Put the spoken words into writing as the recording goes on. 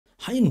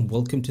Hi and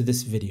welcome to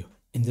this video.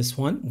 In this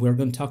one, we're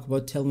going to talk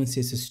about Tailwind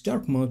CSS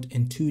dark mode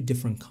in two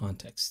different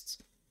contexts.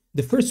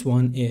 The first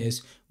one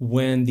is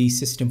when the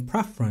system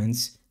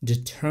preference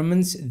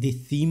determines the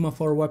theme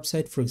of our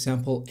website. For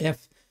example,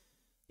 if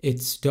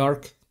it's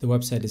dark, the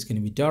website is going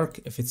to be dark.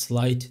 If it's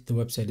light, the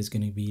website is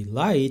going to be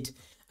light.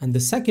 And the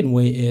second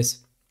way is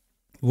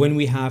when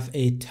we have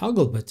a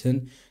toggle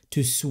button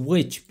to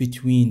switch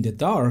between the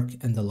dark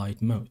and the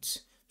light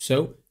modes.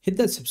 So hit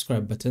that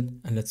subscribe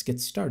button and let's get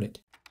started.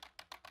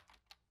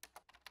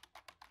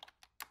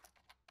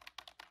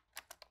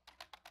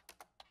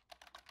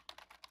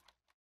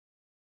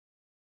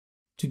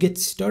 To get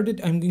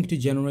started, I'm going to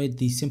generate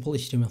the simple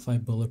HTML5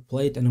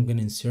 boilerplate and I'm going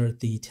to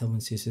insert the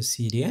Tailwind CSS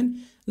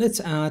CDN.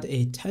 Let's add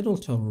a title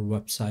to our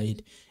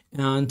website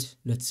and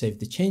let's save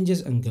the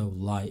changes and go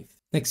live.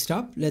 Next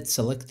up, let's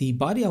select the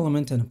body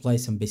element and apply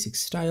some basic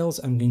styles.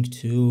 I'm going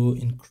to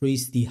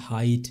increase the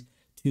height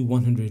to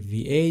 100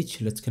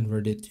 VH. Let's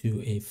convert it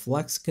to a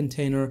flex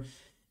container.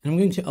 And I'm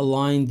going to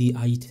align the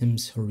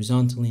items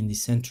horizontally in the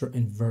center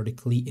and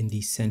vertically in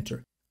the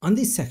center. On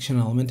this section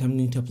element, I'm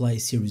going to apply a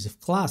series of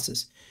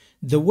classes.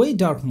 The way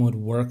dark mode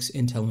works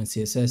in Tailwind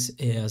CSS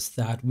is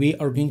that we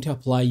are going to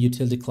apply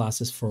utility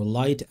classes for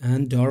light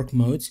and dark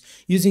modes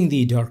using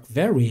the dark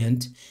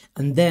variant.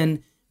 And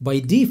then by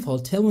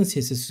default, Tailwind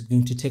CSS is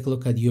going to take a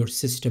look at your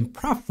system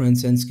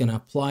preference and it's going to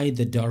apply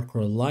the dark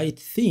or light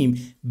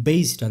theme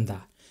based on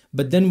that.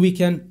 But then we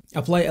can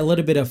apply a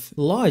little bit of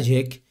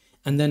logic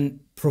and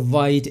then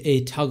provide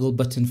a toggle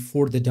button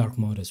for the dark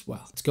mode as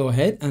well. Let's go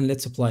ahead and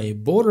let's apply a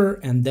border.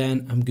 And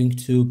then I'm going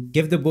to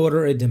give the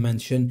border a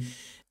dimension.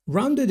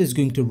 Rounded is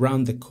going to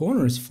round the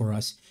corners for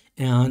us,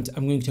 and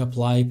I'm going to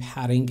apply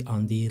padding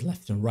on the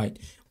left and right.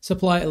 Let's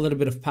apply a little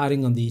bit of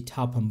padding on the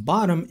top and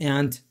bottom,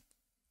 and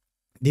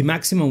the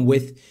maximum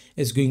width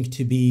is going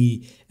to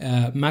be,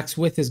 max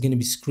width is going to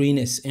be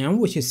screen SM,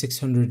 which is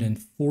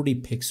 640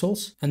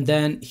 pixels. And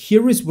then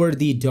here is where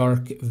the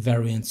dark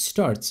variant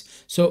starts.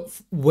 So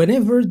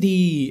whenever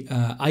the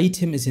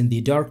item is in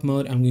the dark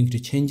mode, I'm going to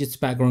change its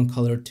background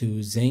color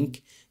to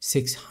zinc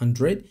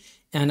 600.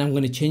 And I'm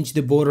going to change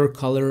the border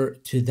color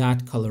to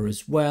that color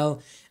as well.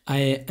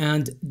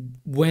 And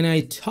when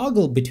I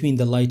toggle between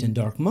the light and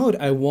dark mode,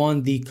 I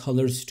want the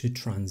colors to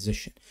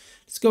transition.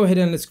 Let's go ahead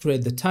and let's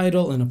create the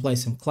title and apply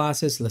some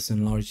classes. Let's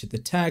enlarge the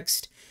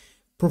text,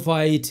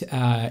 provide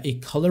a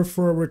color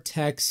for our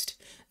text.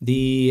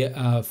 The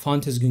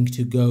font is going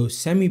to go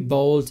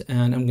semi-bold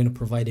and I'm going to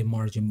provide a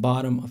margin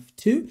bottom of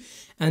 2.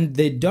 And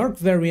the dark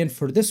variant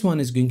for this one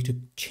is going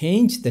to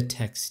change the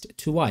text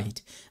to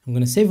white. I'm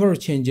going to save our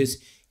changes.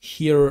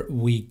 Here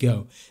we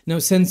go. Now,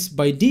 since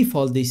by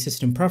default, the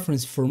system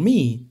preference for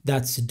me,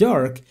 that's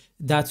dark,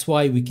 that's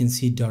why we can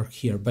see dark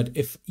here. But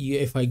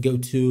if I go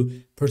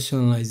to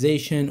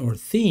personalization or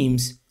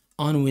themes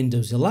on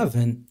Windows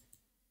 11,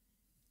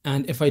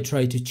 and if I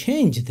try to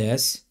change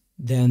this,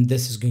 then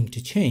this is going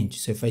to change.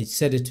 So if I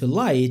set it to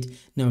light,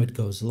 now it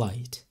goes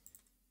light.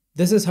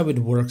 This is how it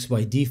works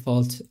by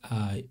default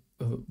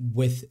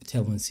with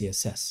Tailwind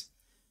CSS.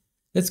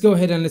 Let's go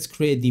ahead and let's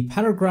create the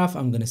paragraph.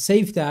 I'm going to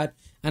save that.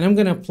 And I'm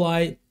going to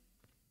apply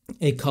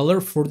a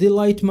color for the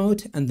light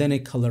mode and then a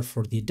color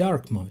for the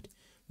dark mode.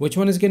 Which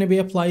one is going to be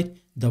applied?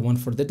 The one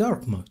for the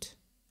dark mode.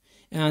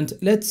 And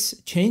let's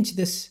change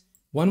this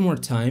one more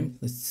time.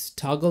 Let's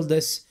toggle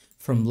this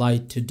from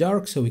light to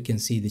dark so we can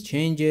see the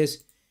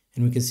changes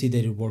and we can see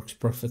that it works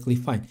perfectly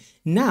fine.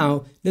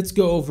 Now let's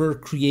go over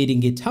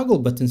creating a toggle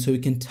button so we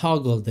can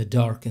toggle the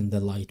dark and the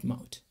light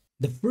mode.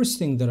 The first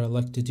thing that I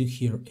like to do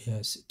here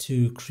is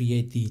to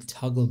create the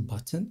toggle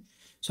button.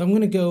 So I'm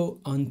going to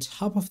go on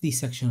top of the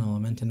section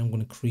element and I'm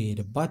going to create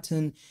a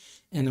button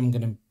and I'm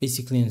going to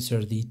basically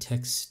insert the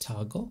text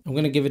toggle. I'm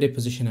going to give it a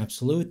position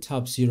absolute,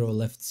 top 0,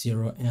 left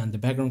 0, and the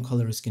background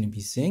color is going to be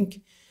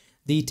zinc.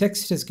 The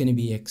text is going to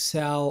be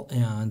Excel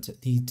and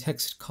the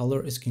text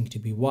color is going to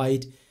be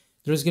white.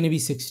 There's going to be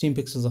 16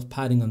 pixels of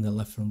padding on the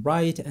left and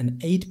right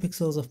and 8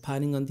 pixels of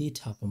padding on the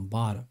top and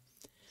bottom.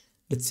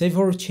 Let's save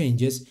our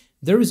changes.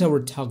 There is our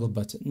toggle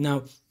button.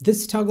 Now,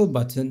 this toggle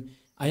button,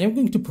 I am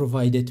going to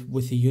provide it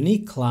with a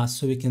unique class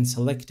so we can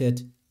select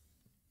it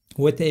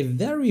with a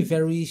very,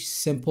 very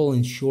simple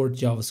and short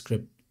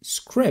JavaScript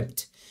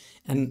script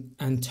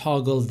and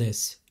toggle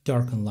this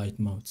dark and light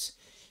modes.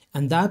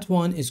 And that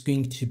one is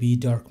going to be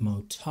dark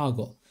mode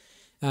toggle.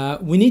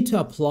 We need to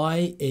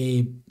apply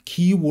a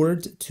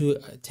keyword to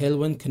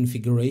Tailwind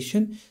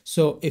configuration.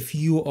 So if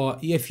you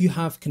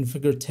have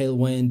configured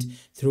Tailwind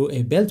through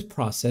a build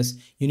process,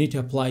 you need to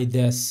apply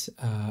this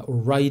or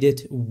write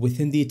it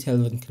within the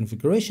Tailwind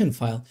configuration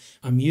file.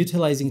 I'm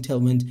utilizing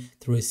Tailwind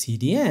through a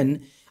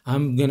CDN.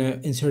 I'm going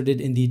to insert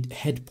it in the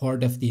head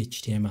part of the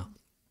HTML.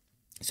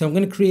 So I'm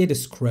going to create a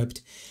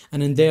script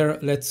and in there,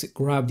 let's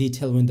grab the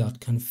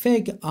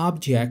tailwind.config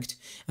object.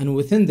 And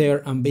within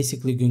there, I'm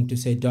basically going to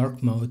say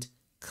dark mode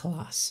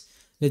class.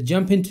 Let's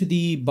jump into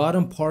the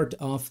bottom part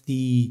of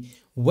the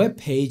web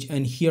page.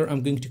 And here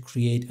I'm going to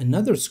create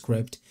another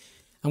script.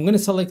 I'm going to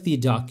select the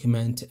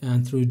document,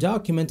 and through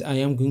document, I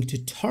am going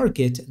to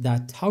target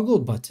that toggle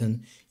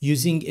button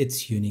using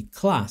its unique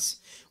class.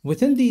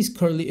 Within these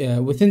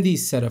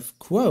set of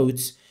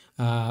quotes,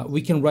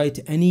 we can write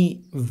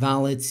any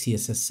valid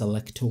CSS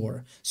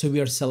selector. So we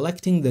are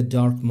selecting the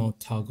dark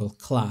mode toggle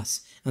class,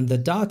 and the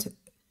dot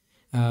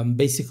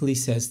basically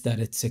says that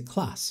it's a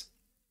class.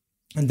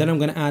 And then I'm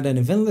going to add an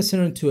event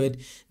listener to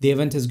it. The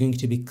event is going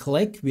to be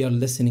click. We are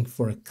listening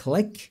for a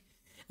click.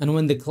 And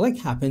when the click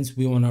happens,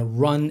 we want to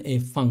run a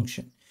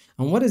function.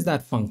 And what is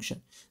that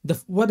function?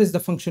 What is the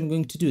function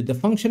going to do? The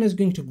function is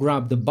going to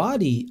grab the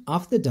body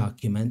of the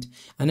document,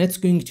 and it's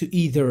going to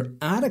either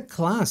add a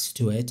class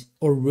to it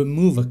or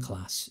remove a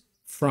class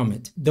from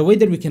it. The way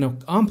that we can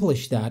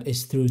accomplish that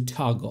is through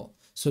toggle.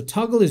 So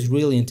toggle is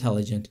really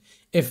intelligent.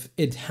 If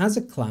it has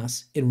a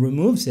class, it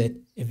removes it.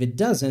 If it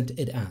doesn't,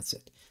 it adds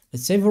it.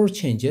 Let's save our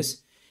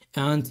changes.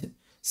 And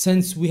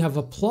since we have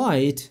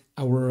applied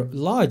our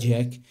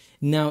logic,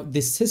 now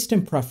the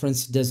system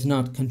preference does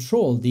not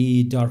control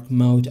the dark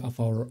mode of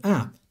our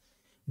app,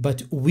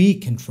 but we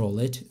control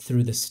it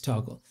through this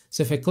toggle.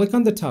 So if I click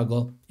on the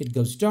toggle, it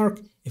goes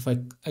dark. If I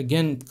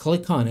again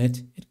click on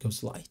it, it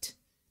goes light.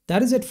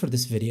 That is it for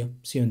this video.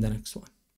 See you in the next one.